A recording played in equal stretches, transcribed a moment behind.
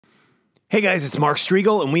Hey guys, it's Mark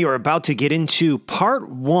Strigl, and we are about to get into part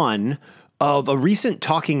one of a recent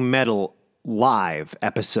Talking Metal live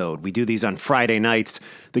episode. We do these on Friday nights.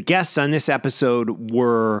 The guests on this episode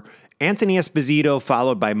were Anthony Esposito,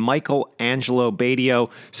 followed by Michelangelo Badio.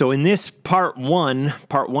 So in this part one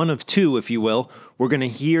of two, if you will, we're going to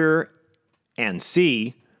hear and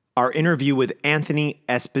see our interview with Anthony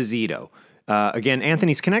Esposito. Again,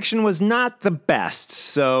 Anthony's connection was not the best,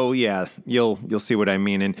 so yeah, you'll see what I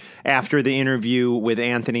mean. And after the interview with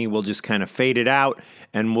Anthony, we'll just kind of fade it out,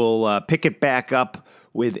 and we'll pick it back up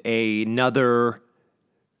with another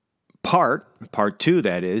part two,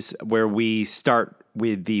 that is, where we start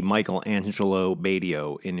with the Michelangelo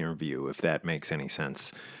Badio interview, if that makes any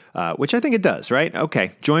sense. Which I think it does, right?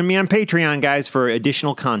 Okay, join me on Patreon, guys, for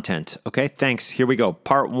additional content. Okay, thanks. Here we go.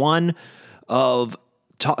 Part one of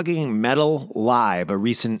Talking Metal Live, a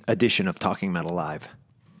recent edition of Talking Metal Live.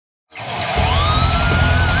 Communication,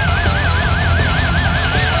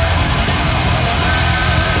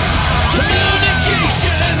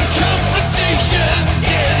 confrontation,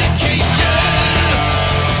 dedication.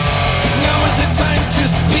 Now is the time to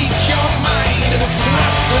speak your mind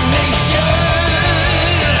across the nation.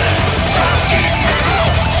 Talking metal,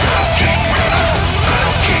 talking metal,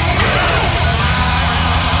 talking metal.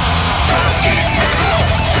 Talking metal,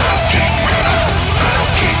 talking metal,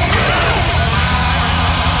 talking metal.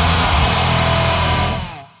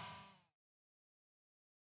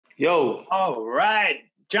 Yo, All right.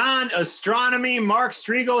 John, Ostronomy, Mark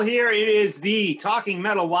Strigl here. It is the Talking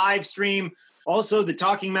Metal live stream, also the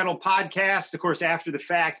Talking Metal podcast, of course, after the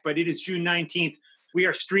fact, but it is June 19th. We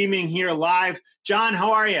are streaming here live. John,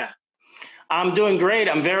 how are you? I'm doing great.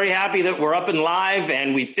 I'm very happy that we're up and live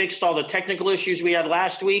and we fixed all the technical issues we had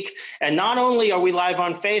last week. And not only are we live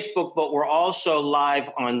on Facebook, but we're also live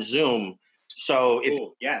on Zoom. So if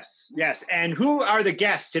Cool. Yes. And who are the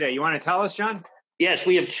guests today? You want to tell us, John? Yes,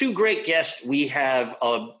 we have two great guests. We have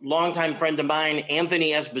a longtime friend of mine,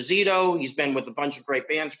 Anthony Esposito. He's been with a bunch of great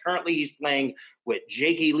bands. Currently, he's playing with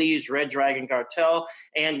Jakey Lee's Red Dragon Cartel.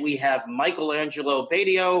 And we have Michelangelo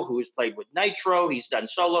Badio, who has played with Nitro. He's done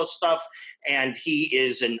solo stuff, and he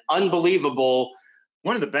is an unbelievable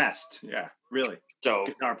One of the best. Yeah, really.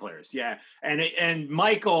 Guitar players. Yeah. And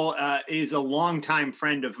Michael is a longtime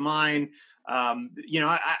friend of mine.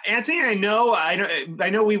 Anthony, I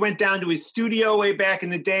know we went down to his studio way back in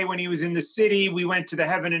the day when he was in the city. We went to the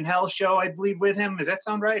Heaven and Hell show, I believe, with him. Does that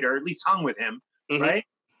sound right? Or at least hung with him, right?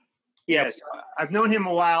 Yeah. Yes. I've known him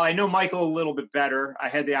a while. I know Michael a little bit better. I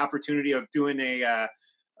had the opportunity of doing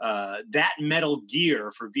That Metal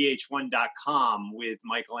Gear for VH1.com with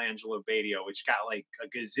Michelangelo Badio, which got like a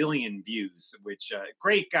gazillion views, which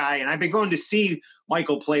great guy. And I've been going to see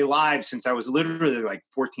Michael play live since I was literally like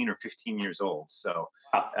 14 or 15 years old. So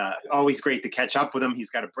always great to catch up with him. He's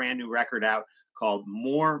got a brand new record out called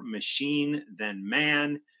More Machine Than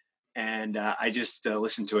Man. And I just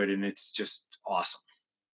listened to it, and it's just awesome.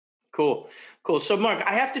 Cool. So, Mark,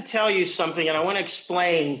 I have to tell you something, and I want to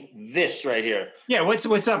explain this right here. Yeah, what's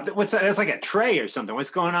up? What's that? That's like a tray or something. What's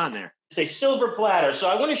going on there? It's a silver platter. So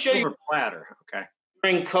I want to show you Silver platter. Okay.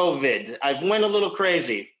 during COVID. I've went a little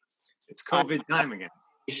crazy. It's COVID time again.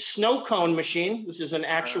 A snow cone machine. This is an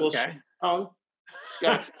actual snow cone. It's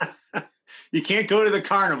got You can't go to the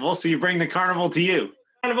carnival, so you bring the carnival to you.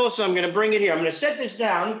 carnival, so I'm going to bring it here. I'm going to set this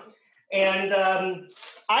down, and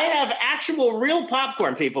I have actual real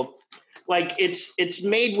popcorn, people. Like it's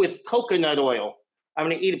made with coconut oil. I'm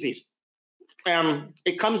going to eat a piece.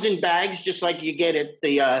 It comes in bags, just like you get at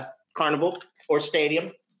the carnival or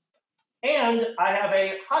stadium. And I have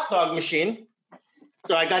a hot dog machine.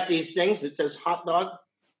 So I got these things. It says hot dog.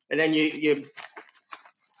 And then you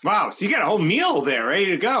Wow, so you got a whole meal there ready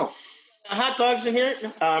to go. hot dogs in here.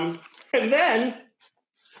 And then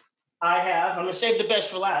I'm going to save the best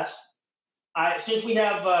for last. Since we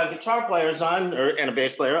have guitar players on, and a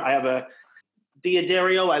bass player, I have a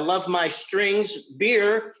Diodario. I Love My Strings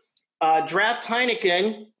beer, draft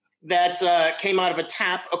Heineken that came out of a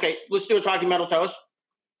tap. Okay, let's do a Talking Metal toast.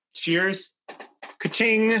 Cheers.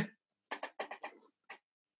 Ka-ching.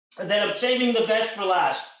 And then I'm saving the best for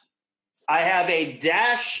last. I have a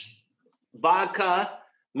Dash Vodka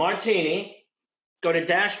Martini. Go to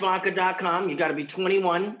dashvodka.com. You got to be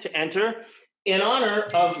 21 to enter. In honor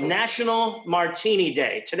of National Martini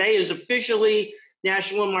Day. Today is officially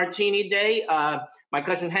National Martini Day. My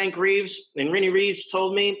cousin Hank Reeves and Rennie Reeves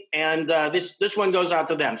told me, and this one goes out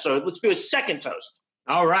to them. So let's do a second toast.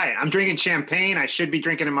 All right. I'm drinking champagne. I should be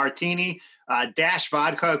drinking a martini. Dash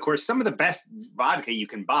Vodka, of course, some of the best vodka you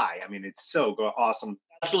can buy. I mean, it's so awesome.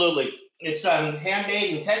 Absolutely. It's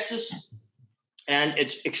handmade in Texas. and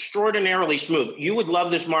it's extraordinarily smooth. You would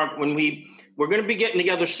love this, Mark. When we're going to be getting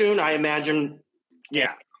together soon, I imagine.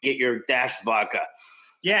 Yeah. Get your Dash vodka.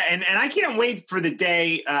 Yeah, and I can't wait for the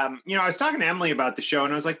day. I was talking to Emily about the show,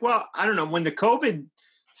 and I was like, well, I don't know, when the COVID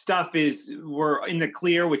stuff we're in the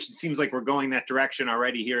clear, which it seems like we're going that direction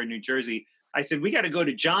already here in New Jersey. I said, we got to go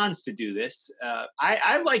to John's to do this.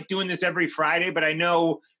 I like doing this every Friday, but I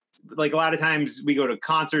know like a lot of times we go to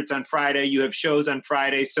concerts on Friday, you have shows on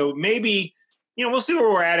Friday. So maybe, we'll see where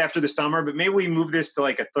we're at after the summer, but maybe we move this to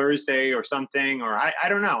like a Thursday or something, or I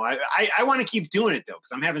don't know. I want to keep doing it though,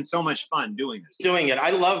 because I'm having so much fun doing this. Doing it. I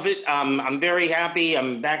love it. I'm very happy.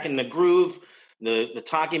 I'm back in the groove, the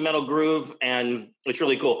talking metal groove, and it's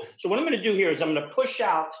really cool. So what I'm going to do here is I'm going to push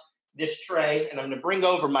out this tray, and I'm going to bring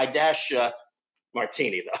over my Dash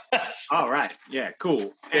martini, though. All right. Yeah,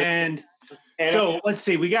 cool. And so let's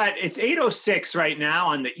see. It's 8:06 right now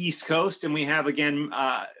on the East Coast, and we have, again,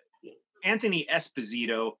 Anthony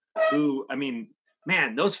Esposito, who,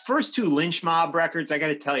 man, those first two Lynch Mob records, I got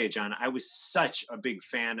to tell you, John, I was such a big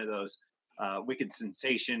fan of those. Wicked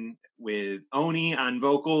Sensation with Oni on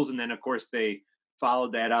vocals, and then, of course, they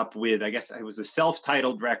followed that up with, I guess it was a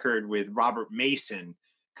self-titled record with Robert Mason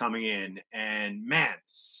coming in, and man,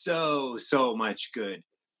 so much good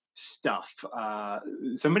stuff.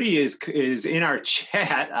 Somebody is in our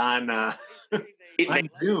chat on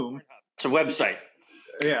Zoom. It's a website.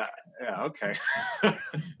 Yeah, okay.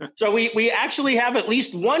 So we actually have at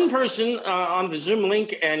least one person on the Zoom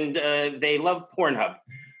link, and they love Pornhub.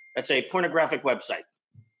 That's a pornographic website.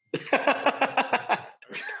 Okay.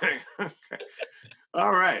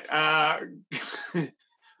 All right. I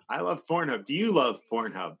love Pornhub. Do you love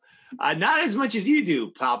Pornhub? Not as much as you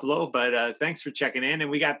do, Pablo, but thanks for checking in.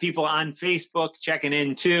 And we got people on Facebook checking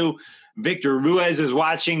in too. Victor Ruiz is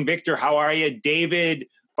watching. Victor, how are you? David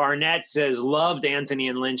Barnett says, loved Anthony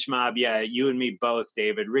and Lynch Mob. Yeah, you and me both,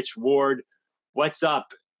 David. Rich Ward, what's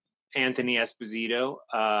up, Anthony Esposito?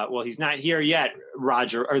 Well, he's not here yet,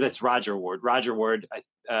 Roger, or that's Roger Ward. Roger Ward,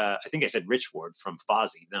 I think I said Rich Ward from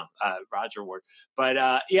Fozzy. No, Roger Ward.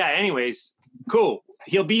 But yeah, anyways, cool.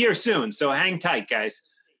 He'll be here soon, so hang tight, guys.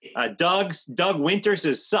 Doug Winter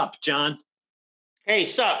says, sup, John. Hey,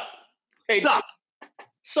 sup. Hey, sup.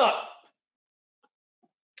 Sup.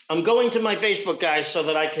 I'm going to my Facebook, guys, so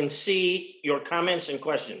that I can see your comments and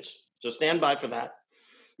questions. So stand by for that.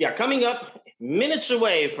 Yeah, coming up, minutes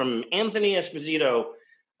away from Anthony Esposito,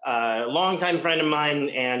 a longtime friend of mine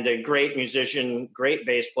and a great musician, great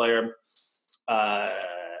bass player,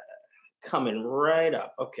 coming right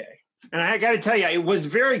up. Okay. And I got to tell you, it was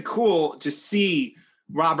very cool to see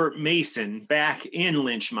Robert Mason back in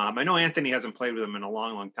Lynch Mob. I know Anthony hasn't played with him in a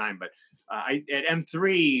long, long time, but at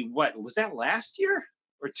M3, what was that, last year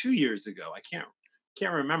or 2 years ago? I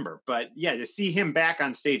can't remember. But yeah, to see him back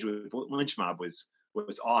on stage with Lynch Mob was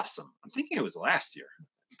awesome. I'm thinking it was last year,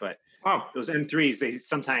 but those M3s, they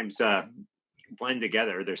sometimes blend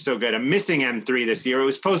together. They're so good. I'm missing M3 this year. It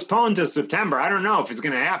was postponed to September. I don't know if it's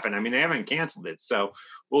going to happen. I mean, they haven't canceled it, so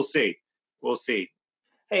we'll see.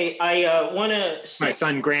 Hey, I want to... My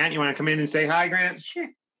son, Grant, you want to come in and say hi, Grant? Sure.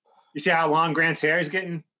 You see how long Grant's hair is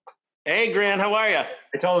getting? Hey, Grant, how are you?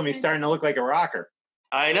 I told him he's starting to look like a rocker.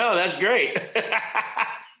 I know, that's great.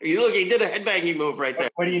 He did a headbanging move right there.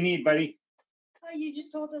 What do you need, buddy? You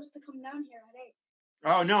just told us to come down here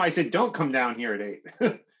at 8. Oh, no, I said don't come down here at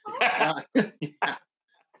 8. Yeah.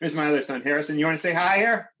 Here's my other son, Harrison. You want to say hi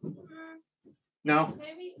here? No?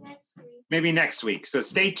 Maybe next week. So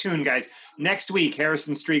stay tuned, guys. Next week,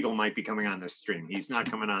 Harrison Strigl might be coming on this stream. He's not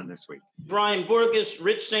coming on this week. Brian Borges,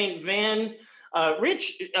 Rich St. Van.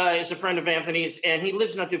 Rich is a friend of Anthony's, and he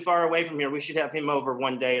lives not too far away from here. We should have him over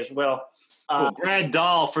one day as well. Brad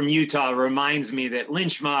Dahl from Utah reminds me that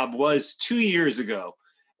Lynch Mob was 2 years ago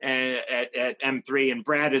at M3, and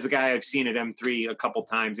Brad is a guy I've seen at M3 a couple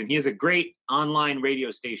times, and he has a great online radio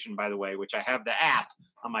station, by the way, which I have the app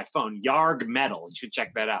on my phone, Yarg Metal. You should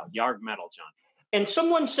check that out, Yarg Metal, John. And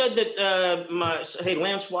someone said that, hey,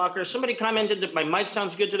 Lance Walker, somebody commented that my mic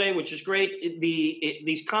sounds good today, which is great.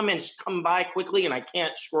 These comments come by quickly, and I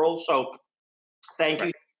can't scroll, so thank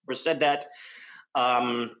you for said that.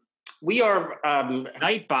 We are...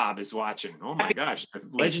 Night Bob is watching. Oh, my gosh. The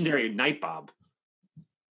legendary Night Bob.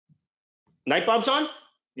 Night Bob's on?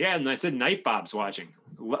 Yeah, and I said Night Bob's watching.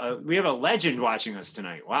 We have a legend watching us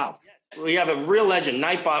tonight. Wow. We have a real legend,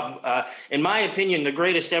 Night Bob. In my opinion, the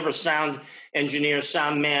greatest ever sound engineer,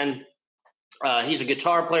 sound man. He's a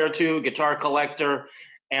guitar player, too, guitar collector,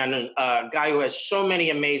 and a guy who has so many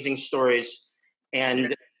amazing stories.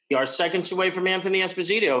 And we are seconds away from Anthony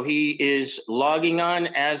Esposito. He is logging on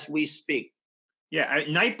as we speak. Yeah,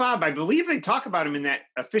 Night Bob, I believe they talk about him in that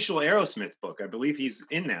official Aerosmith book. I believe he's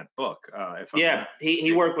in that book. Yeah,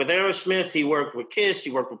 he worked with Aerosmith. He worked with Kiss.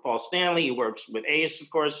 He worked with Paul Stanley. He works with Ace, of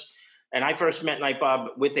course. And I first met Night Bob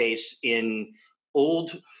with Ace in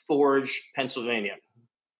Old Forge, Pennsylvania.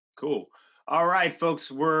 Cool. All right,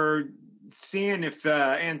 folks, we're seeing if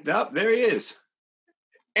there he is.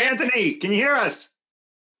 Anthony, can you hear us?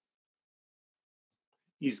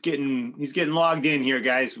 He's getting logged in here,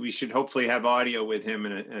 guys. We should hopefully have audio with him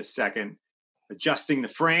in a second. Adjusting the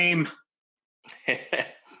frame. Hey,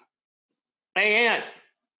 Ant.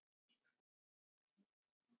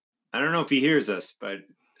 I don't know if he hears us, but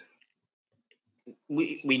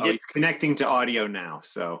we did. He's connecting to audio now.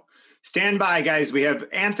 So stand by, guys. We have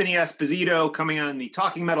Anthony Esposito coming on the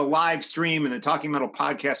Talking Metal live stream and the Talking Metal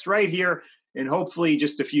podcast right here in hopefully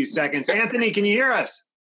just a few seconds. Anthony, can you hear us?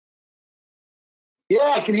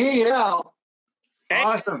 Yeah, I can hear you now. Hey.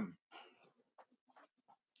 Awesome.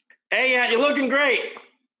 Hey, Ant, you're looking great.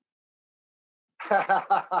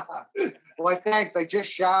 Well, thanks. I just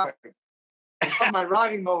showered. I got my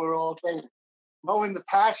riding mower all day, mowing the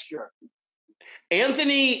pasture.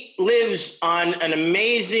 Anthony lives on an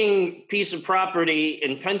amazing piece of property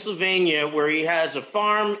in Pennsylvania where he has a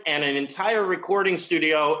farm and an entire recording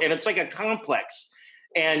studio, and it's like a complex.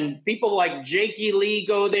 And people like Jakey Lee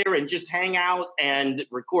go there and just hang out and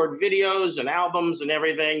record videos and albums and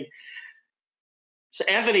everything. So,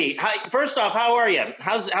 Anthony, first off, how are you?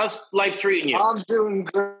 How's life treating you? I'm doing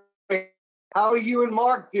great. How are you and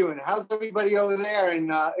Mark doing? How's everybody over there in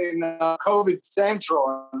COVID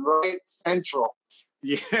Central and Right Central?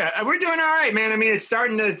 Yeah, we're doing all right, man. I mean,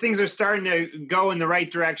 things are starting to go in the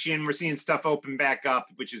right direction. We're seeing stuff open back up,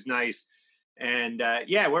 which is nice. And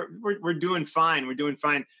yeah, we're doing fine. We're doing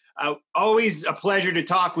fine. Always a pleasure to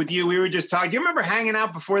talk with you. We were just talking. Do you remember hanging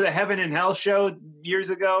out before the Heaven and Hell show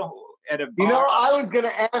years ago at a bar? You know, I was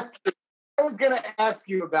gonna ask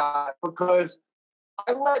you about it because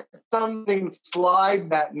I let something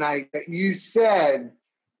slide that night that you said,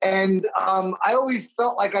 and I always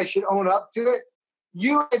felt like I should own up to it.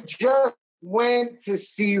 You had just went to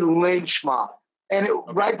see Lynch Mob. And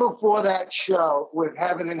right before that show with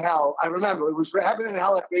Heaven and Hell, I remember it was Heaven and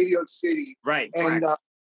Hell at Radio City. Right. And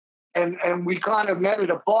and we kind of met at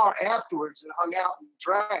a bar afterwards and hung out and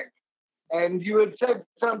drank. And you had said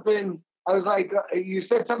something. I was like, you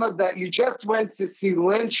said something that you just went to see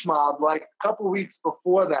Lynch Mob like a couple weeks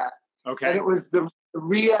before that. Okay. And it was the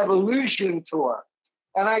Re-Evolution tour.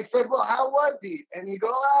 And I said, well, how was he? And you go,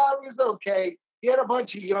 it was okay. He had a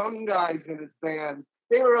bunch of young guys in his band.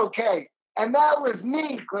 They were okay. And that was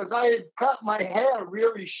me because I had cut my hair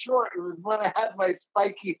really short. It was when I had my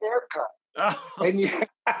spiky haircut. Oh. And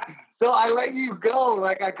so I let you go.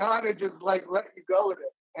 Like I kind of just like let you go with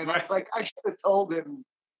it. And Right. it's like I should have told him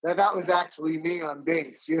that was actually me on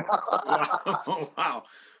bass, you know?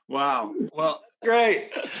 Wow. Well, Great.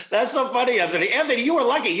 That's so funny, Anthony. Anthony, you were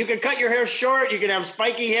lucky. You can cut your hair short. You can have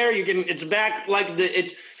spiky hair. It's back like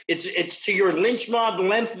it's to your Lynch Mob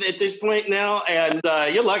length at this point now. And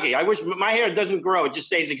you're lucky. I wish my hair doesn't grow. It just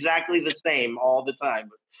stays exactly the same all the time.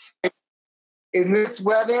 In this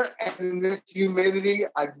weather and in this humidity,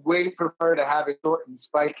 I'd way prefer to have it short and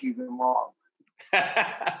spiky than long.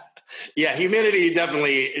 Yeah, humidity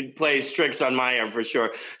definitely plays tricks on my hair for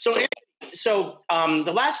sure. So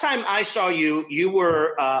the last time I saw you, you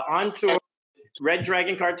were on tour Red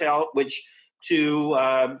Dragon Cartel, which to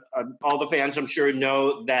all the fans, I'm sure,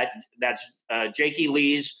 know that's Jakey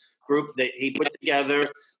Lee's group that he put together.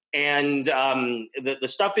 And the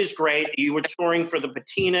stuff is great. You were touring for the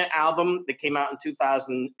Patina album that came out in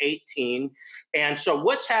 2018. And so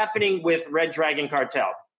what's happening with Red Dragon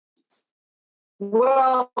Cartel?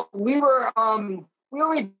 Well, we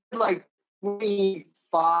only did like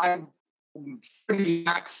 25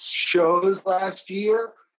 max shows last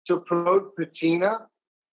year to promote Patina.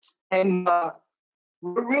 And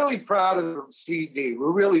we're really proud of the CD. We're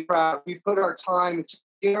really proud. We put our time, it's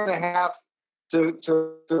a year and a half to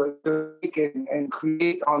make it and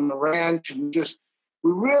create on the ranch. And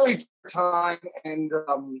we really took time, and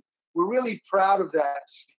we're really proud of that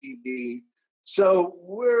CD. So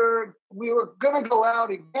we were going to go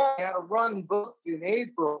out again. We had a run booked in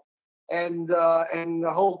April, and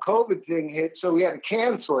the whole COVID thing hit, so we had to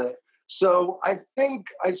cancel it. So I think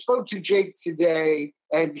I spoke to Jake today,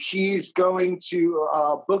 and he's going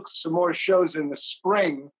to book some more shows in the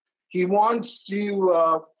spring. He wants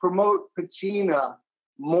to promote Patina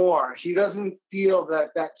more. He doesn't feel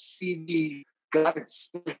that CD got its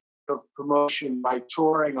promotion by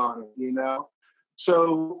touring on it, you know?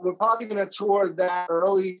 So we're probably going to tour that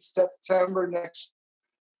early September next.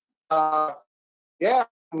 Yeah,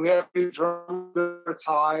 we have a new drummer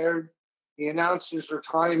retired. He announced his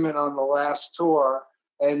retirement on the last tour,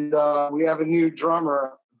 and we have a new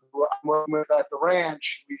drummer who I'm working with at the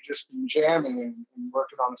ranch. We've just been jamming and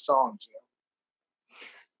working on the songs.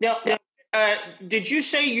 Now, did you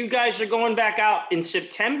say you guys are going back out in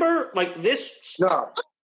September? Like this? No,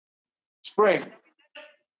 spring.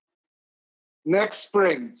 Next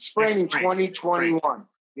spring, 2021.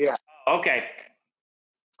 Yeah. Okay.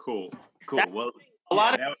 Cool. Well, a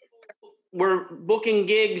lot of people were booking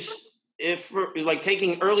gigs like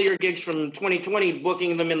taking earlier gigs from 2020,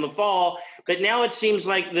 booking them in the fall. But now it seems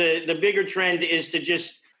like the bigger trend is to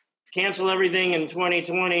just cancel everything in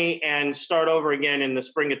 2020 and start over again in the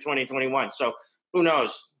spring of 2021. So who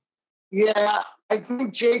knows? Yeah, I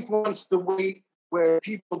think Jake wants to wait where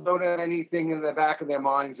people don't have anything in the back of their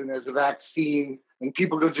minds and there's a vaccine and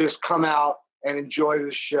people could just come out and enjoy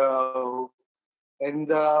the show. And,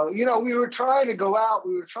 we were trying to go out.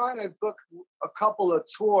 We were trying to book a couple of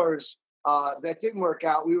tours that didn't work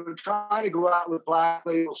out. We were trying to go out with Black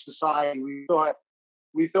Label Society.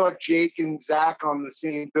 We thought Jake and Zach on the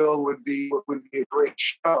same bill would be a great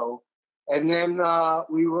show. And then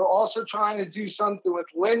we were also trying to do something with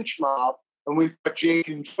Lynch Mob, and we thought Jake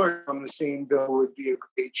and George on the same bill would be a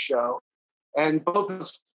great show. And both of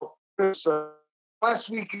us, unless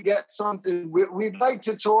we could get something, we'd like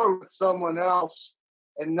to tour with someone else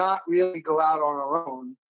and not really go out on our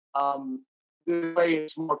own. This way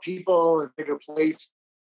it's more people, a bigger place,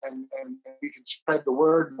 and we can spread the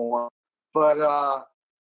word more. But,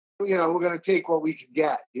 we're going to take what we could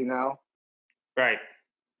get, Right.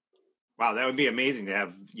 Wow, that would be amazing to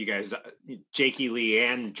have you guys, Jakey Lee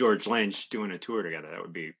and George Lynch, doing a tour together. That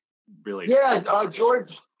would be really... Yeah,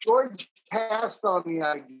 George passed on the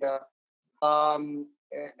idea. And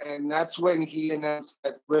that's when he announced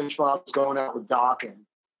that Lynch Mob was going out with Dawkins.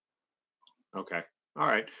 Okay. All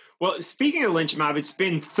right. Well, speaking of Lynch Mob, it's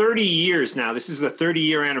been 30 years now. This is the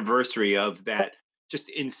 30-year anniversary of that just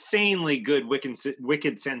insanely good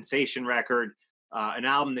Wicked Sensation record, an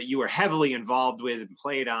album that you were heavily involved with and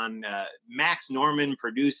played on. Max Norman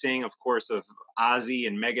producing, of course, of Ozzy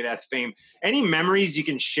and Megadeth fame. Any memories you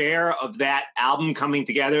can share of that album coming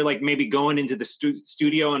together, like maybe going into the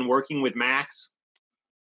studio and working with Max?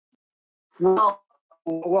 Well,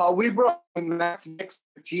 we brought in Max next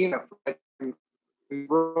to Tina. We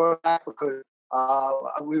brought back because I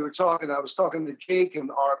was talking to Jake, and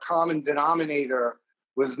our common denominator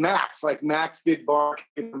was Max. Like Max did Bark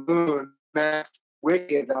in the Moon, Max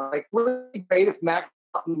Wicked. And I'm like, wouldn't it be great if Max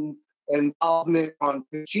got involvement on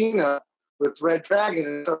Patina with Red Dragon?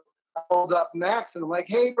 And so I called up Max and I'm like,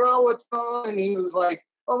 hey bro, what's on? And he was like,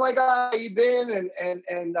 oh my God, how you been?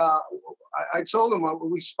 And I told him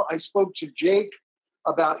I spoke to Jake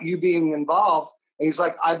about you being involved. And he's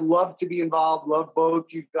like, I'd love to be involved, love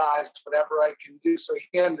both you guys, whatever I can do. So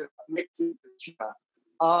he ended up mixing Patina.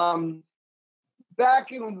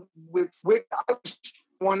 Back in with I was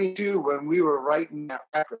 22 when we were writing that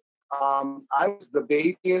record. I was the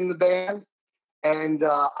baby in the band, and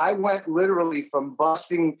I went literally from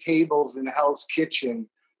bussing tables in Hell's Kitchen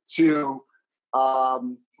to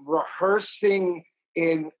rehearsing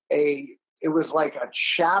in it was like a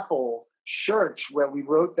chapel church where we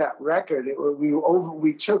wrote that record.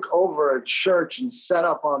 We took over a church and set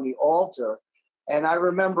up on the altar, and I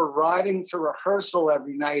remember riding to rehearsal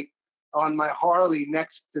every night on my Harley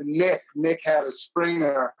next to Nick. Nick had a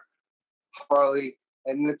Springer Harley,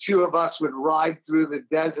 and the two of us would ride through the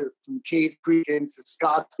desert from Cave Creek into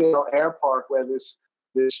Scottsdale Air Park where this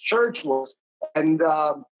church was. And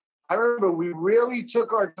I remember we really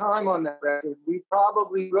took our time on that record. We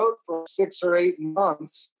probably wrote for 6 or 8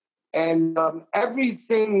 months, and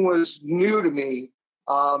everything was new to me.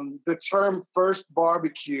 The term first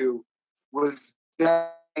barbecue was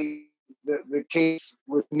definitely the case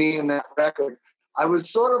with me in that record. I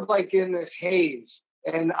was sort of like in this haze,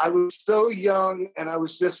 and I was so young, and I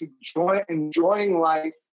was just enjoying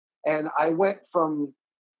life. And I went from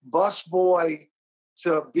busboy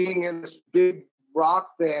to being in this big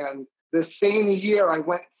rock band. The same year, I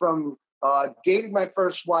went from dating my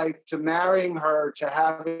first wife to marrying her to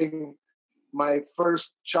having my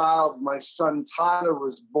first child. My son Tyler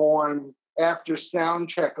was born after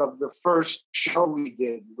soundcheck of the first show we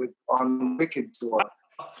did on the Wicked tour.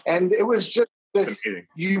 And it was just this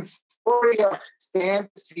euphoria,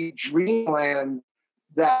 fantasy, dreamland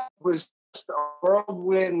that was just a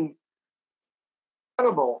whirlwind,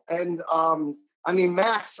 incredible. And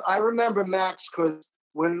Max, I remember Max because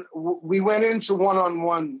when we went into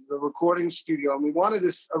One-on-One, the recording studio, and we wanted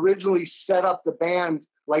to originally set up the band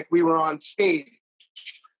like we were on stage.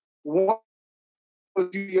 a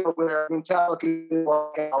studio where Metallica didn't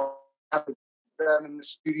work out, have them in the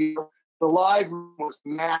studio. The live room was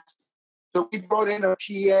massive. So we brought in a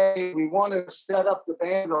PA. We wanted to set up the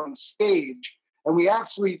band on stage. And we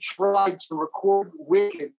actually tried to record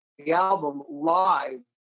Wicked, the album, live,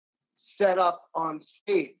 set up on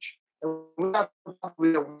stage. And we had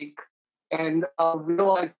probably a week and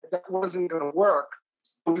realized that wasn't going to work.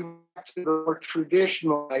 So we went to the more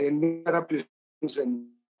traditional way and set up drums and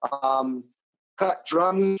cut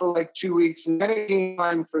drums for like 2 weeks. And then it came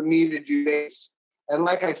time for me to do bass. And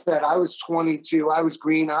like I said, I was 22. I was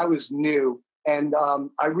green. I was new. And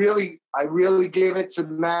I really gave it to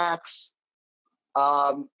Max.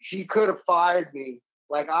 He could have fired me.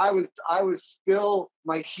 Like I was still,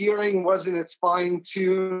 my hearing wasn't as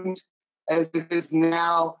fine-tuned as it is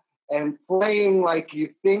now. And playing like you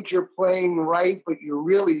think you're playing right, but you're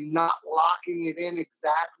really not locking it in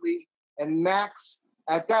exactly. And Max,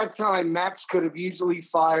 at that time, Max could have easily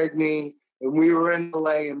fired me. And we were in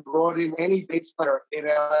LA and brought in any bass player in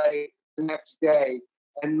LA the next day.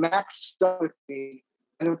 And Max stuck with me.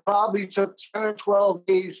 And it probably took 10 or 12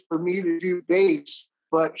 days for me to do bass,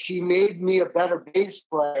 but he made me a better bass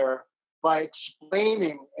player by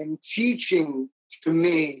explaining and teaching to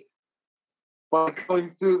me by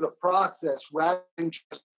going through the process rather than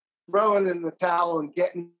just throwing in the towel and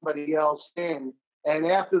getting somebody else in. And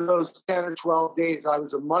after those 10 or 12 days, I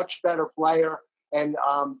was a much better player. And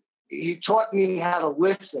he taught me how to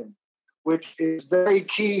listen, which is very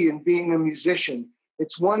key in being a musician.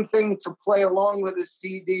 It's one thing to play along with a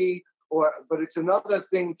CD, but it's another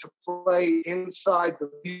thing to play inside the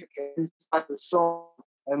music, inside the song,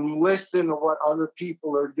 and listen to what other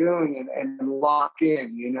people are doing and lock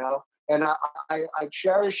in, you know? And I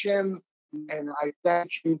cherish him, and I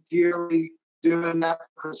thank him dearly doing that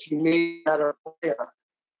because he made me a better player.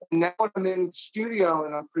 And now when I'm in the studio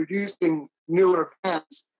and I'm producing newer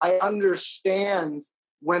bands, I understand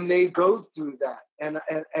when they go through that, and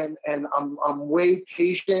I'm way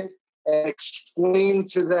patient and explain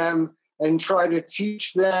to them and try to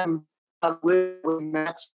teach them how to live with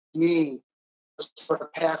Max me, sort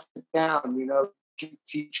of pass it down, you know, keep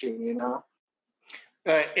teaching, you know.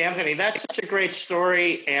 Anthony, that's such a great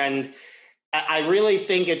story, and I really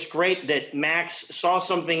think it's great that Max saw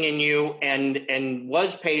something in you and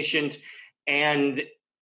was patient and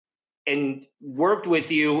worked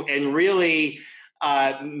with you and really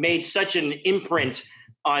made such an imprint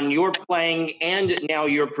on your playing, and now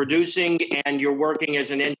you're producing and you're working as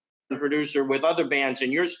an engineer and producer with other bands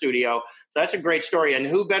in your studio. So that's a great story, and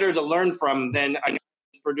who better to learn from than I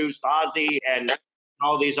produced Ozzy and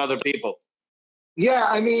all these other people. Yeah,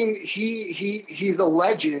 I mean, he's a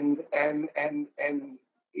legend, and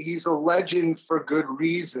he's a legend for good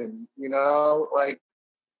reason, you know. Like,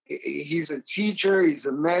 he's a teacher, he's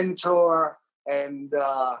a mentor, and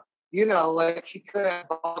you know, like he could have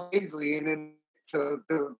Bob Paisley and then to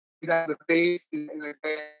have the bass in the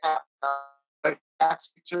band, but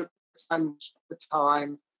actually took the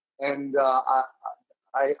time, and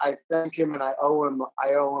I thank him, and I owe him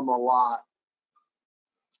a lot.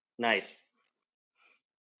 Nice.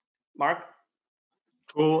 Mark?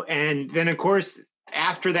 Cool. And then, of course,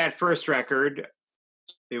 after that first record,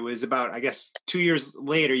 it was about, I guess, 2 years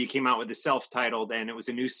later, you came out with the self-titled, and it was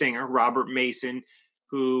a new singer, Robert Mason,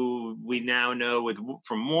 who we now know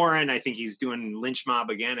from Warren. I think he's doing Lynch Mob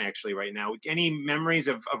again, actually, right now. Any memories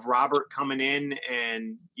of Robert coming in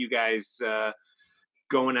and you guys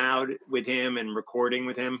going out with him and recording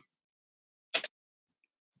with him?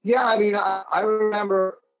 Yeah, I mean, I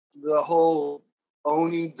remember the whole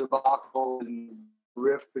Oni debacle and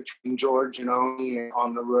rift between George and Oni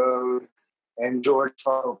on the road, and George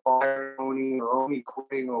trying to fire Oni or Oni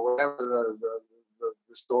quitting or whatever the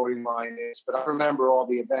storyline is. But I remember all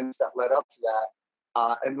the events that led up to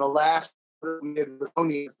that. And the last we did with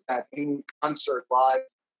Oni is that In Concert live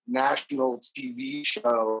national TV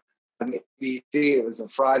show on ABC. It was a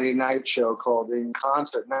Friday night show called In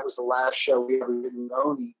Concert, and that was the last show we ever did with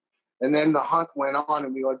Oni. And then the hunt went on,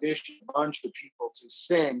 and we auditioned a bunch of people to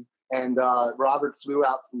sing. And Robert flew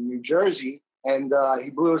out from New Jersey, and he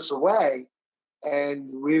blew us away. And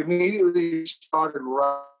we immediately started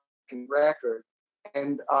writing record.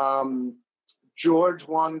 And George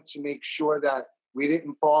wanted to make sure that we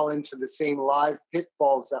didn't fall into the same live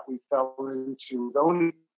pitfalls that we fell into with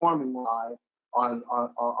only performing live on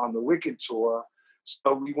the Wicked tour.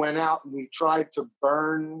 So we went out and we tried to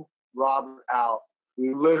burn Robert out.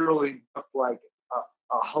 We literally took like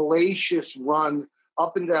a hellacious run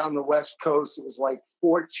up and down the West Coast. It was like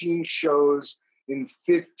 14 shows in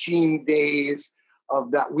 15 days of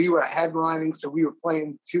that. We were headlining, so we were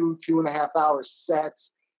playing 2.5 hour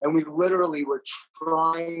sets and we literally were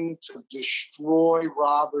trying to destroy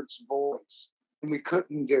Robert's voice, and we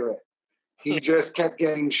couldn't do it. He just kept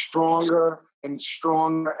getting stronger and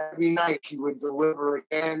stronger. Every night he would deliver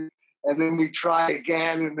again, and then we try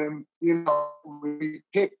again, and then, we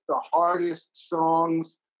picked the hardest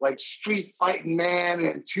songs, like Street Fighting Man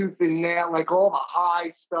and Tooth and Nail, like all the high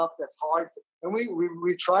stuff that's hard. And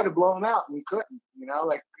we tried to blow him out, and we couldn't,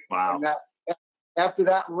 Wow. And after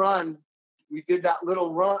that run, we did that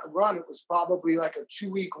little run. It was probably like a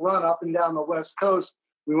 2-week run up and down the West Coast.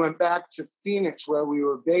 We went back to Phoenix where we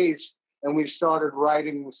were based, and we started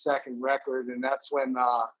writing the second record. And that's when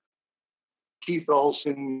Keith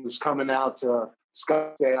Olsen was coming out to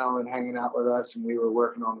Scottsdale and hanging out with us, and we were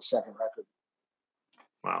working on the second record.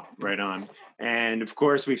 Wow, right on. And of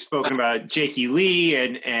course, we've spoken about Jakey Lee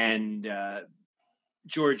and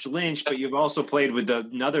George Lynch, but you've also played with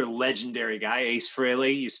another legendary guy, Ace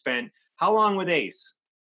Frehle. You spent how long with Ace?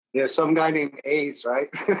 Yeah, some guy named Ace, right?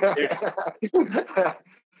 Yeah. It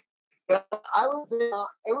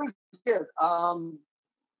was good.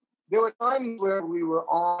 There were times where we were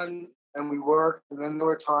on and we worked, and then there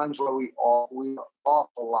were times where we were off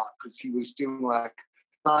a lot because he was doing like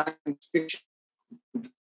science fiction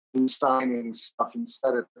and signing stuff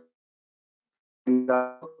instead of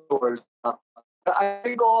I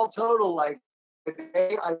think all total, like the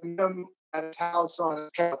day I met him at his house on his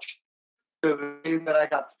couch to the day that I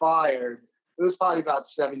got fired, it was probably about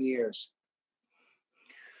 7 years.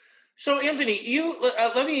 So, Anthony,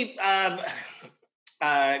 let me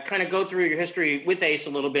kind of go through your history with Ace a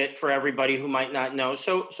little bit for everybody who might not know.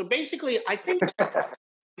 So basically, I think,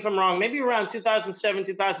 if I'm wrong, maybe around 2007,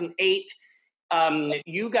 2008,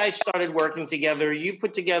 you guys started working together. You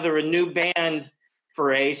put together a new band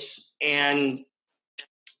for Ace, and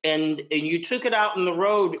you took it out on the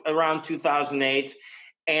road around 2008.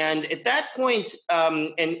 And at that point,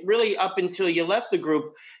 and really up until you left the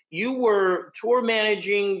group, you were tour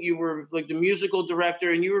managing, you were like the musical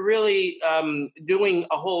director, and you were really doing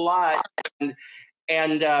a whole lot.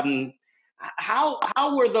 And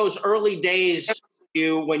how were those early days for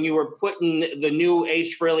you when you were putting the new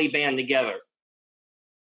Ace Frehley band together?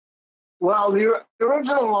 Well, the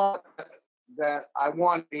original one that I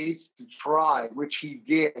want Ace to try, which he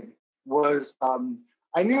did, was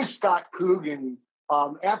I knew Scott Coogan.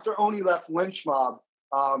 After Oni left Lynch Mob,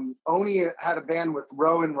 Oni had a band with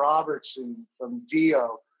Rowan Robertson from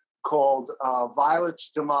Dio called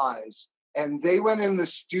Violet's Demise. And they went in the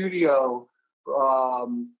studio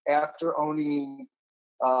after Oni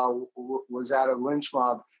was out of Lynch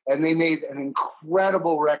Mob, and they made an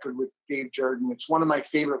incredible record with Dave Jordan. It's one of my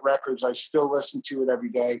favorite records. I still listen to it every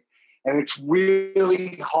day. And it's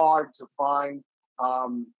really hard to find.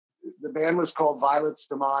 The band was called Violet's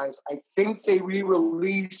Demise. I think they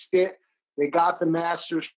re-released it. They got the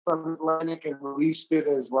masters from Atlantic and released it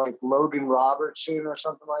as like Logan Robertson or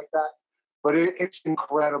something like that. But it's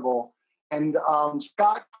incredible. And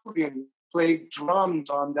Scott Coogan played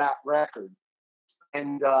drums on that record.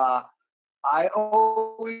 And I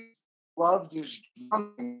always loved his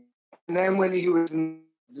drumming. And then when he was in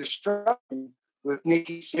Destruction with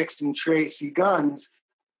Nikki Sixx and Tracy Guns,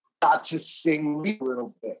 got to sing lead a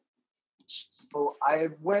little bit. So I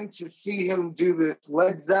went to see him do this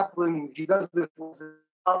Led Zeppelin. He does this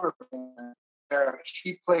cover band where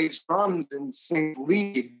he plays drums and sings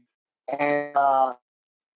lead. And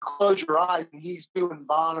close your eyes, and he's doing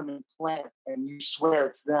Bonham and Plant, and you swear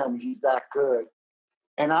it's them. He's that good.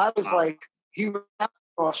 And I was like, he was out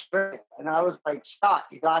in Australia, and I was like, Scott,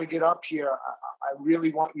 you got to get up here. I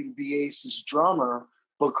really want you to be Ace's drummer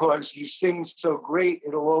because you sing so great.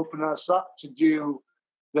 It'll open us up to do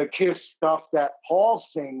the Kiss stuff that Paul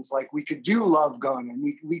sings. Like we could do Love Gun, and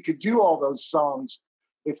we could do all those songs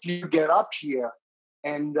if you get up here.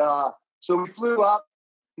 And so we flew up,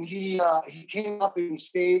 and he came up and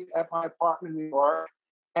stayed at my apartment in New York.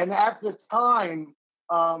 And at the time,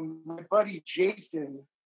 my buddy Jason,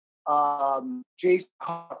 I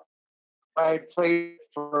played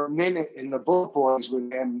for a minute in the Bullet Boys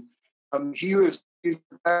with him. He's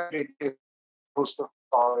close to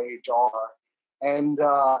our age, and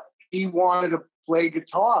he wanted to play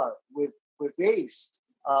guitar with Ace.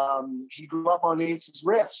 He grew up on Ace's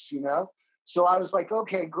riffs, you know. So I was like,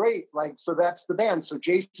 okay, great. Like, so that's the band. So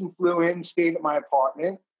Jason flew in, stayed at my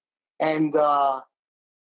apartment, and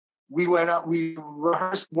we went up. We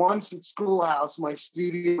rehearsed once at Schoolhouse, my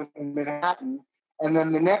studio in Manhattan, and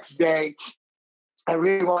then the next day, I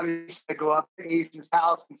really wanted to go up to Ace's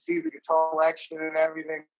house and see the guitar collection and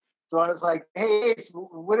everything. So I was like, hey, Ace,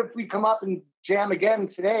 what if we come up and jam again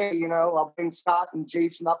today? You know, I'll bring Scott and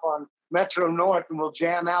Jason up on Metro North and we'll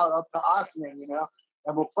jam out up to Ostronomy, you know?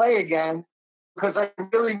 and we'll play again, because I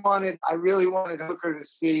really wanted Hooker to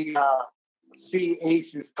see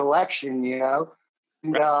Ace's collection, you know.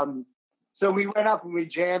 And so we went up and we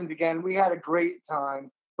jammed again. We had a great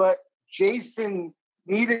time, but Jason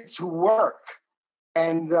needed to work,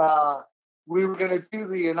 and we were going to do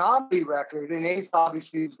the Anomaly record, and Ace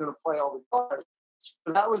obviously was going to play all the guitars.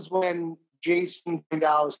 So that was when Jason and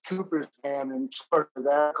Alice Cooper's band and toured with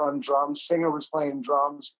Eric on drums. Singer was playing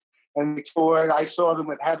drums, and they toured. I saw them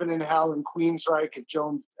with Heaven and Hell and Queensryche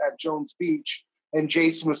at Jones Beach, and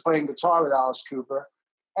Jason was playing guitar with Alice Cooper.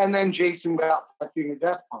 And then Jason got Fighting a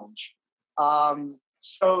Death Punch.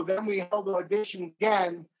 So then we held the audition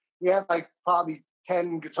again. We had like probably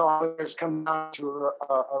 10 guitar players come down to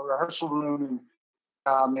a rehearsal room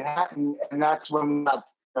in Manhattan, and that's when we got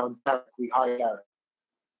Derek. We hired Derek.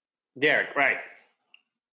 Derek, right.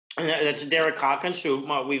 And that's Derek Hawkins, who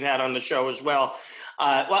we've had on the show as well.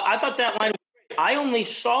 Well, I thought that line, I only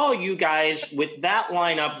saw you guys with that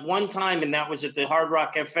lineup one time, and that was at the Hard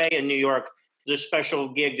Rock Cafe in New York, the special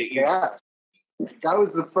gig that you... Yeah, that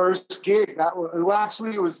was the first gig.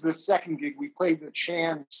 Actually, it was the second gig. We played the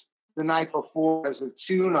Chance the night before as a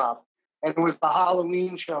tune-up, and it was the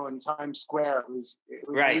Halloween show in Times Square. It was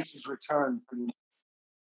right. Ace's return.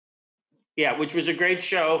 Yeah, which was a great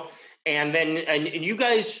show. And then you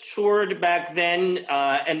guys toured back then,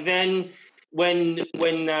 and then when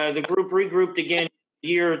the group regrouped again a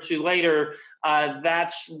year or two later,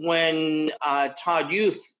 that's when Todd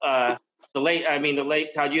Youth, the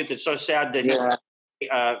late Todd Youth. It's so sad that he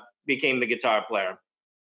became the guitar player.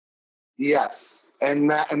 Yes, and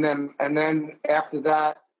then after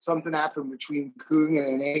that, something happened between Coogan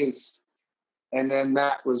and Ace, and then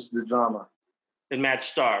Matt was the drummer. And Matt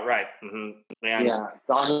Starr, right? Mm-hmm. Yeah,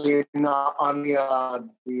 on the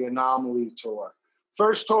Anomaly tour.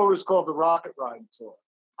 First tour was called the Rocket Ride tour.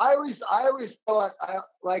 I always thought, I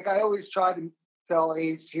always tried to tell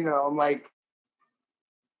Ace, I'm like,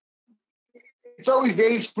 it's always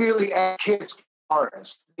Ace really a Kiss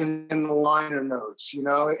guitarist in the liner notes, and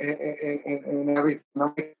everything.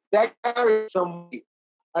 Like, that carries some weight.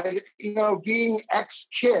 Being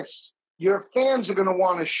ex-Kiss, your fans are going to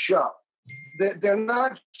want to show. They're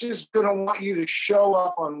not just going to want you to show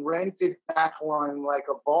up on rented backline like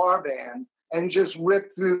a bar band and just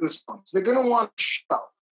rip through the songs. They're going to want to show.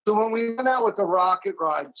 So when we went out with the Rocket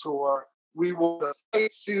Ride tour, we wore the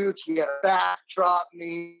face suits, we had a backdrop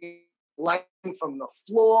knee, lighting from the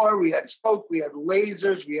floor, we had smoke, we had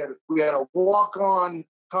lasers, we had a walk-on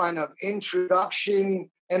kind of introduction,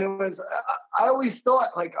 and it was. I always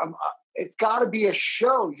thought it's got to be a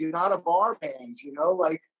show. You're not a bar band,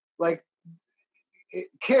 like.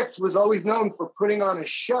 Kiss was always known for putting on a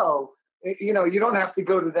show. You don't have to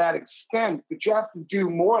go to that extent, but you have to do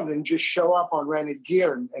more than just show up on rented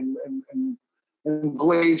gear and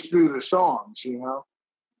blaze through the songs,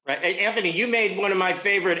 Right. Anthony, you made one of my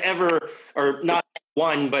favorite ever, or not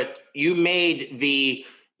one, but you made the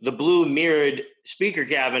blue mirrored speaker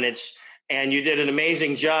cabinets, and you did an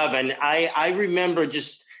amazing job. And I remember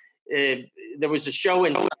just, there was a show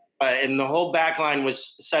and the whole backline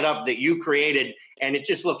was set up that you created, and it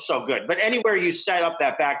just looked so good. But anywhere you set up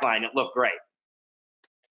that backline, it looked great.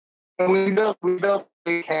 And we built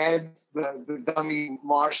big heads, the dummy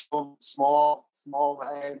Marshall small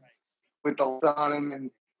heads with the lights on them,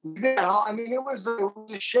 and we did. It was a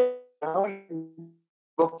show.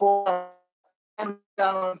 Before I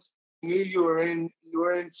knew you were in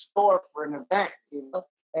store for an event,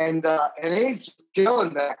 And Ace was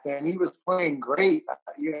killing back then. He was playing great.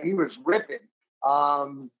 He was ripping.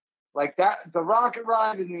 Like that, the Rocket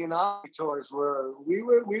Ride and the Anomaly tours we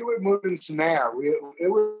were moving some air. It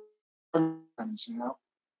was,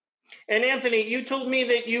 And Anthony, you told me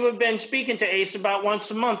that you have been speaking to Ace about once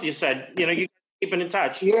a month. You said, you keeping in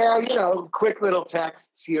touch. Yeah, quick little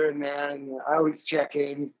texts here and there, and I always check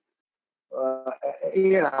in.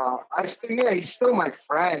 He's still my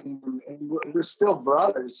friend, and we're still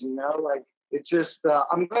brothers, it's just,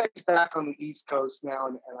 I'm glad he's back on the East Coast now,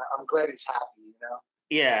 and I'm glad he's happy,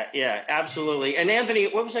 Yeah, absolutely. And Anthony,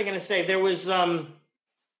 what was I going to say? There was, there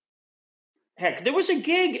was a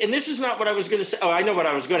gig, and this is not what I was going to say. Oh, I know what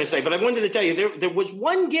I was going to say, but I wanted to tell you, there was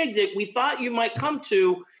one gig that we thought you might come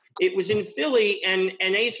to. It was in Philly, and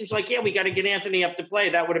Ace was like, yeah, we got to get Anthony up to play.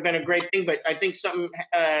 That would have been a great thing, but I think something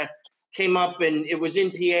came up, and it was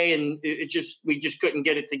in PA, and we just couldn't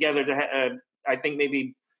get it together to. I think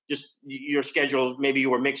maybe just your schedule. Maybe you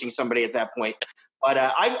were mixing somebody at that point, but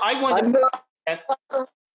I wanted.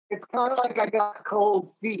 It's kind of like I got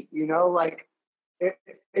cold feet,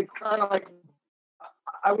 it's kind of like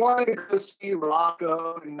I wanted to go see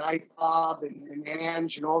Rocco and Night Bob and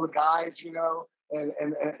Ange and all the guys,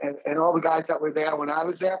 and all the guys that were there when I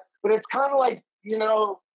was there. But it's kind of like, you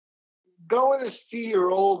know, going to see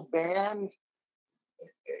your old band,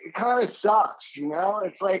 it kind of sucks, you know?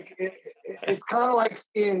 It's like, it's kind of like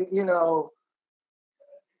seeing, you know,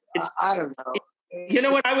 I don't know. You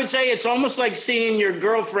know what I would say? It's almost like seeing your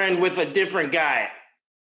girlfriend with a different guy,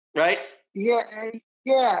 right?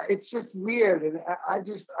 Yeah, it's just weird. And I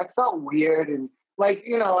felt weird. And like,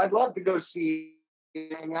 you know, I'd love to go see,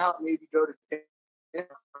 hang out, maybe go to dinner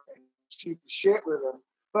and shoot the shit with them.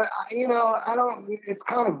 But, you know, it's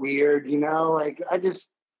kind of weird, you know? Like,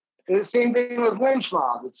 the same thing with Lynch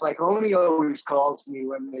Mob. It's like, Oni always calls me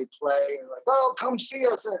when they play and like, oh, come see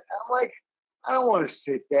us. And I'm like, I don't want to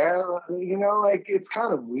sit there, you know, like it's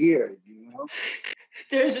kind of weird, you know.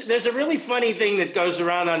 There's a really funny thing that goes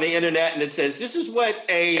around on the internet, and it says this is what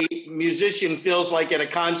a musician feels like at a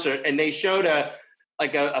concert, and they showed a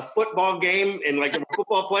football game and like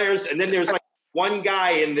football players, and then there's like one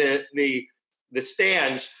guy in the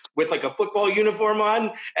stands with like a football uniform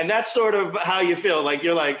on, and that's sort of how you feel. Like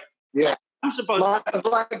you're like, yeah, I'm supposed.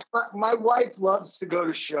 My wife loves to go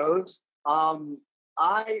to shows.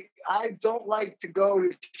 I don't like to go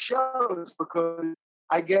to shows because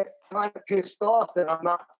I get kind of pissed off that I'm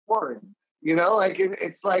not touring. You know, like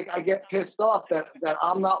it's like I get pissed off that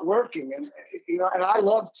I'm not working, and you know, and I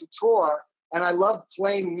love to tour, and I love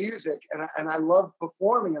playing music, and I love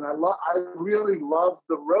performing, and I really love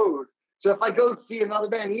the road. So if I go see another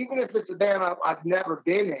band, even if it's a band I've never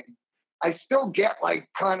been in, I still get like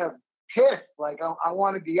kind of pissed. Like I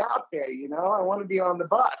want to be out there, you know, I want to be on the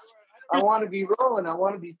bus. I want to be rolling. I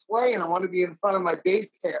want to be playing. I want to be in front of my bass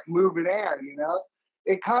set, moving air, you know?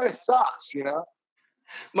 It kind of sucks, you know?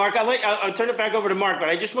 Mark, I'll turn it back over to Mark, but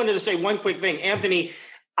I just wanted to say one quick thing. Anthony,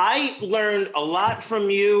 I learned a lot from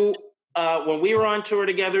you when we were on tour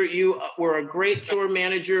together. You were a great tour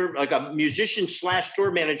manager, like a musician /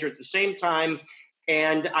 tour manager at the same time.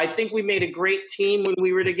 And I think we made a great team when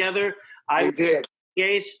we were together. We did.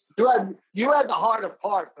 Yes. You had the harder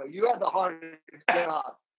part, though. You had the harder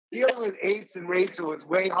job. Dealing with Ace and Rachel was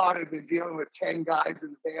way harder than dealing with 10 guys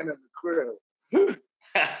in the band and the crew.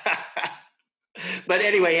 But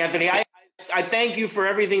anyway, Anthony, I thank you for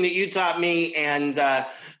everything that you taught me, and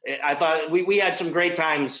I thought we had some great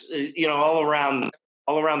times, you know, all around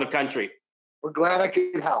the country. We're glad I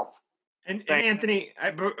could help. And Anthony,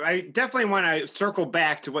 I definitely want to circle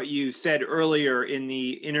back to what you said earlier in the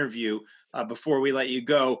interview. Before we let you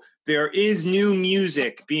go, there is new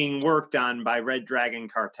music being worked on by Red Dragon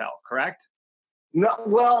Cartel, correct? No,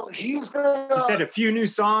 well, he's gonna. You said a few new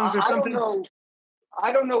songs or something?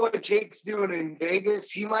 I don't know what Jake's doing in Vegas.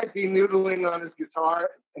 He might be noodling on his guitar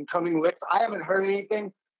and coming licks. I haven't heard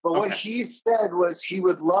anything, but what he said was he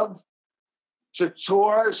would love to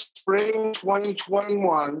tour spring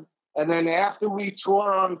 2021, and then after we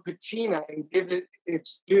tour on Patina and give it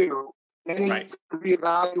its due, then he can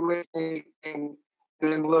reevaluate anything and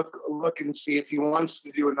then look and see if he wants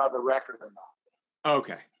to do another record or not.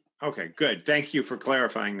 Okay, good. Thank you for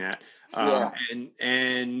clarifying that.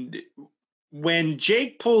 And when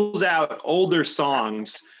Jake pulls out older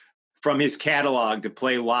songs from his catalog to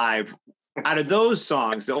play live, out of those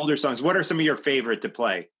songs, the older songs, what are some of your favorite to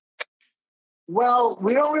play? Well,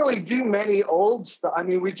 we don't really do many old stuff. I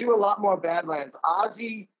mean, we do a lot more Badlands.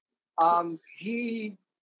 Ozzy,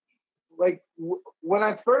 when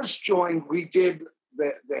I first joined, we did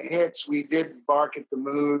the hits. We did Bark at the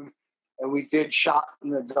Moon, and we did Shot in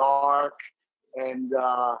the Dark, and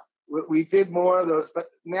we did more of those. But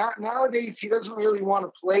nowadays, he doesn't really want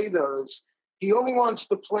to play those. He only wants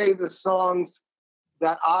to play the songs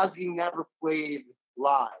that Ozzy never played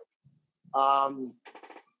live.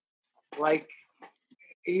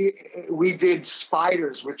 We did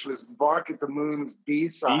Spiders, which was Bark at the Moon's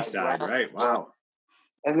B-side. B-side, right, wow.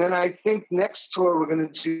 And then I think next tour we're going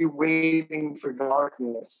to do Waiting for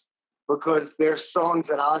Darkness, because there's songs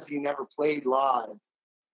that Ozzy never played live.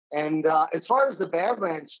 And as far as the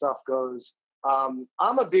Badlands stuff goes, I'm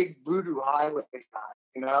a big Voodoo Highway guy,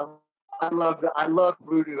 you know? I love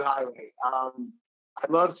Voodoo Highway. I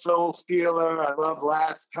love Soul Stealer. I love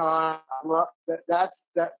Last Time. I love that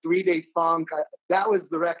 3-Day Funk. That was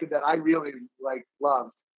the record that I really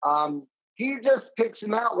loved. He just picks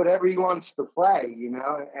him out whatever he wants to play, you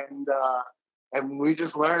know, and we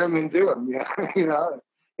just learn them and do them. Yeah, you know,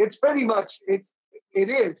 it's pretty much it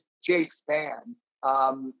is Jake's band.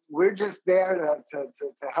 We're just there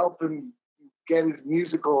to help him get his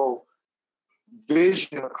musical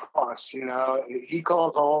vision across. You know, he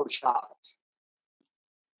calls all the shots.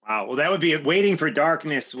 Wow. Well, that would be Waiting for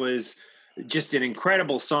Darkness was just an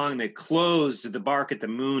incredible song that closed the Bark at the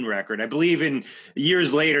Moon record. I believe in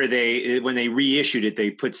years later, when they reissued it,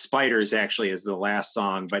 they put Spiders actually as the last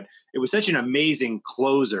song, but it was such an amazing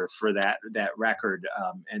closer for that record.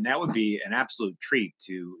 And that would be an absolute treat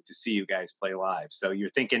to see you guys play live. So you're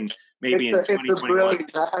thinking maybe in 2021.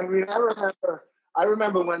 I mean, I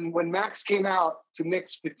remember when Max came out to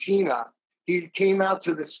mix Patina, he came out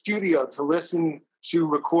to the studio to listen to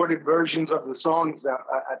recorded versions of the songs that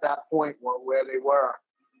at that point where they were.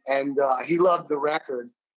 And he loved the record.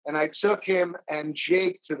 And I took him and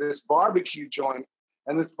Jake to this barbecue joint.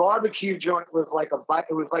 And this barbecue joint was like a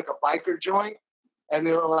biker joint. And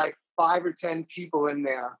there were like 5 or 10 people in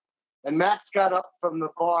there. And Max got up from the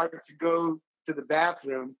bar to go to the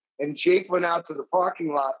bathroom. And Jake went out to the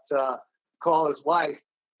parking lot to call his wife.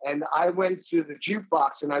 And I went to the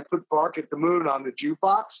jukebox and I put Bark at the Moon on the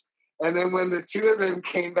jukebox. And then when the two of them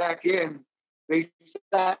came back in, they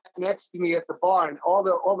sat next to me at the bar, and all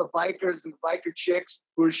the bikers and biker chicks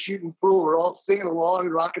who were shooting pool were all singing along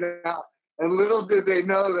and rocking it out. And little did they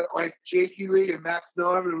know that like Jakey Lee and Max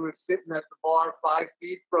Norman was sitting at the bar 5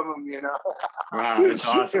 feet from them, you know. Wow, that's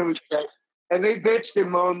awesome. And they bitched and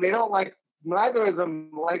moaned. Neither of them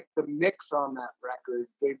liked the mix on that record.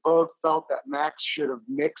 They both felt that Max should have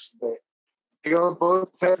mixed it. They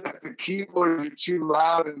both said that the keyboards are too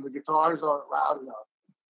loud and the guitars aren't loud enough.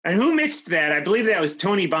 And who mixed that? I believe that was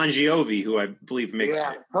Tony Bongiovi, who I believe mixed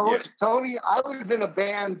it. Tony, I was in a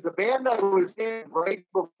band. The band I was in right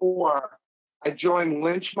before I joined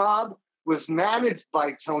Lynch Mob was managed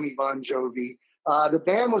by Tony Bongiovi. The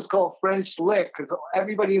band was called French Lick because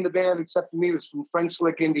everybody in the band except me was from French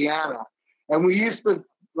Lick, Indiana. And we used to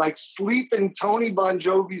like sleep in Tony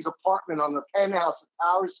Bongiovi's apartment on the penthouse at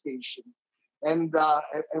Power Station. And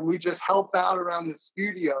we just helped out around the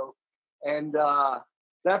studio. And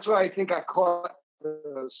that's where I think I caught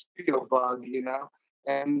the studio bug, you know.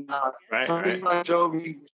 And Tony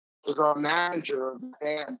Bongiovi was our manager of the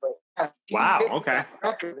band. But wow, okay.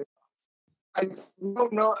 Record, I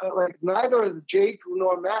don't know, like neither Jake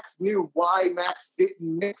nor Max knew why Max didn't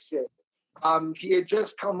mix it. He had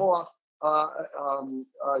just come off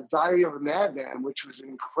Diary of a Madman, which was an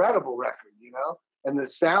incredible record, you know, and the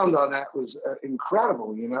sound on that was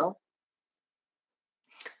incredible, you know.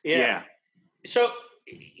 Yeah. So,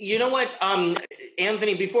 you know what,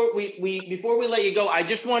 Anthony, before we let you go, I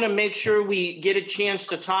just want to make sure we get a chance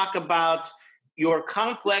to talk about your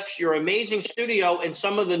complex, your amazing studio, and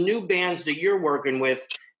some of the new bands that you're working with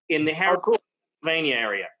in the Pennsylvania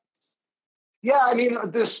area. Yeah, I mean,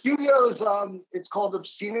 the studio's, it's called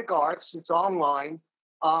Obscenic Arts. It's online.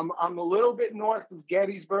 I'm a little bit north of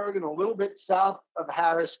Gettysburg and a little bit south of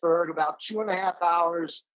Harrisburg, about 2.5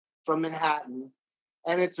 hours from Manhattan.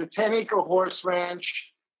 And it's a 10-acre horse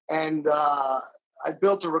ranch. And I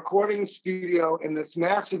built a recording studio in this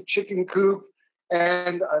massive chicken coop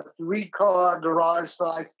and a 3-car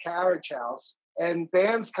garage-sized carriage house. And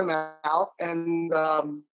bands come out, and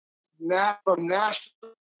from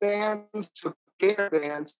national bands to bigger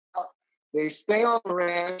bands, they stay on the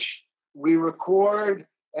ranch. We record,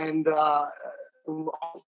 and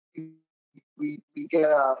we get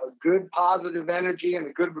a good positive energy and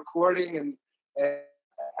a good recording, and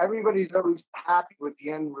everybody's always happy with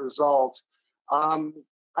the end result. I've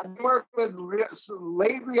been working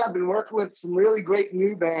with some really great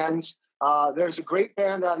new bands. There's a great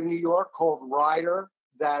band out of New York called Rider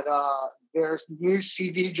that their new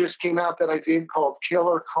CD just came out that I did called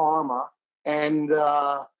Killer Karma. And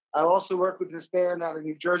I also work with this band out of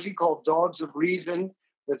New Jersey called Dogs of Reason.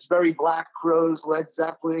 That's very Black Crowes, Led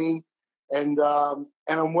Zeppelin. And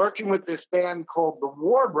I'm working with this band called the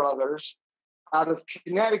War Brothers out of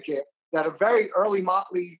Connecticut that are very early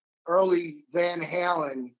Motley, early Van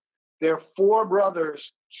Halen. They're 4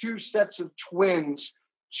 brothers, 2 sets of twins,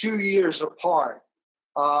 2 years apart.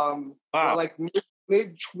 Wow. Like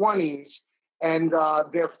mid-20s. And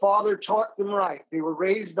their father taught them right. They were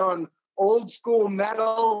raised on old school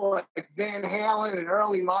metal like Van Halen and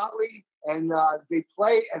early Motley. And they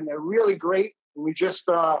play, and they're really great. We just,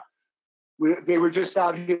 they were just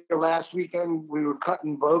out here last weekend. We were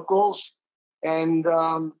cutting vocals. And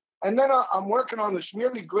then I'm working on this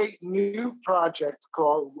really great new project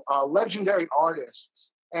called Legendary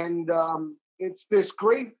Artists. And it's this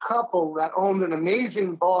great couple that owned an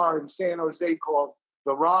amazing bar in San Jose called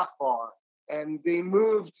The Rock Bar. And they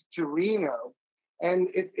moved to Reno. And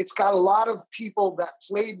it's got a lot of people that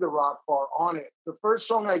played The Rock Bar on it. The first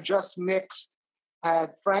song I just mixed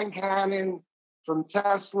had Frank Hannon from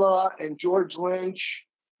Tesla and George Lynch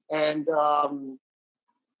and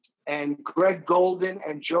Greg Golden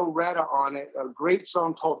and Joe Retta on it, a great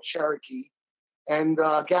song called Cherokee. And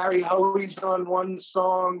Gary Hoey's on one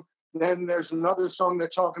song. Then there's another song they're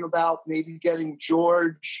talking about maybe getting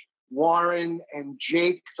George, Warren, and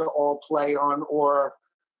Jake to all play on, or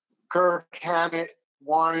Kirk Hammett,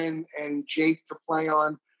 Warren, and Jake to play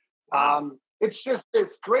on. It's just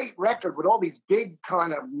this great record with all these big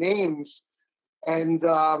kind of names, and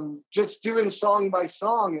just doing song by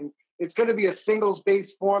song. And it's going to be a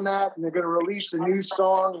singles-based format, and they're going to release a new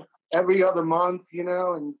song every other month, you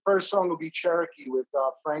know. And first song will be Cherokee with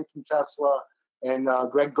Frank from Tesla and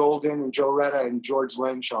Greg Golden and Joe Retta and George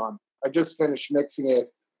Lynch on. I just finished mixing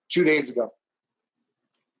it 2 days ago.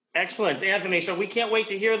 Excellent, Anthony. So we can't wait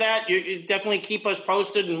to hear that. You definitely keep us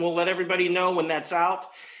posted, and we'll let everybody know when that's out.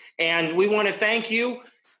 And we want to thank you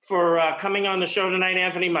for coming on the show tonight,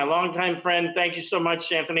 Anthony, my longtime friend. Thank you so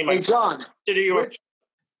much, Anthony. Hey, John.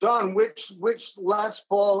 Which Les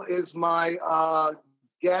Paul is my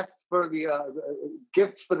guest for the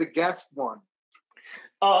gifts for the guest one?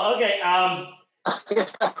 Oh, okay.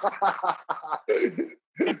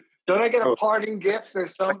 Don't I get a parting gift or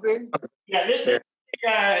something? Yeah,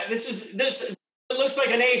 this it looks like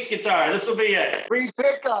an Ace guitar. This will be it. Free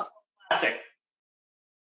pickup. Classic.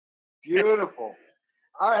 Beautiful.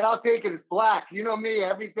 All right, I'll take it. It's black. You know me.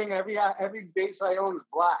 Everything, every bass I own is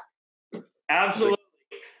black. Absolutely.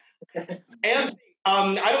 And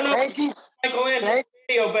I don't know. Thank you, Michael Anthony,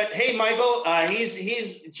 but hey, Michael,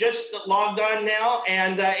 he's just logged on now.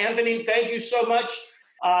 And Anthony, thank you so much.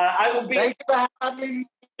 I will be. Thank you for having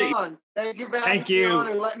me on. Thank you for having me on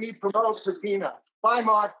and let me promote Patina. Bye,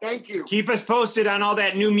 Mark. Thank you. Keep us posted on all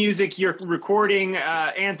that new music you're recording.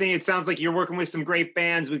 Anthony, it sounds like you're working with some great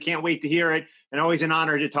fans. We can't wait to hear it. And always an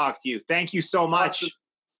honor to talk to you. Thank you so much.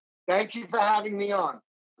 Thank you for having me on.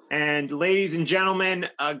 And ladies and gentlemen,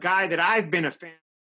 a guy that I've been a fan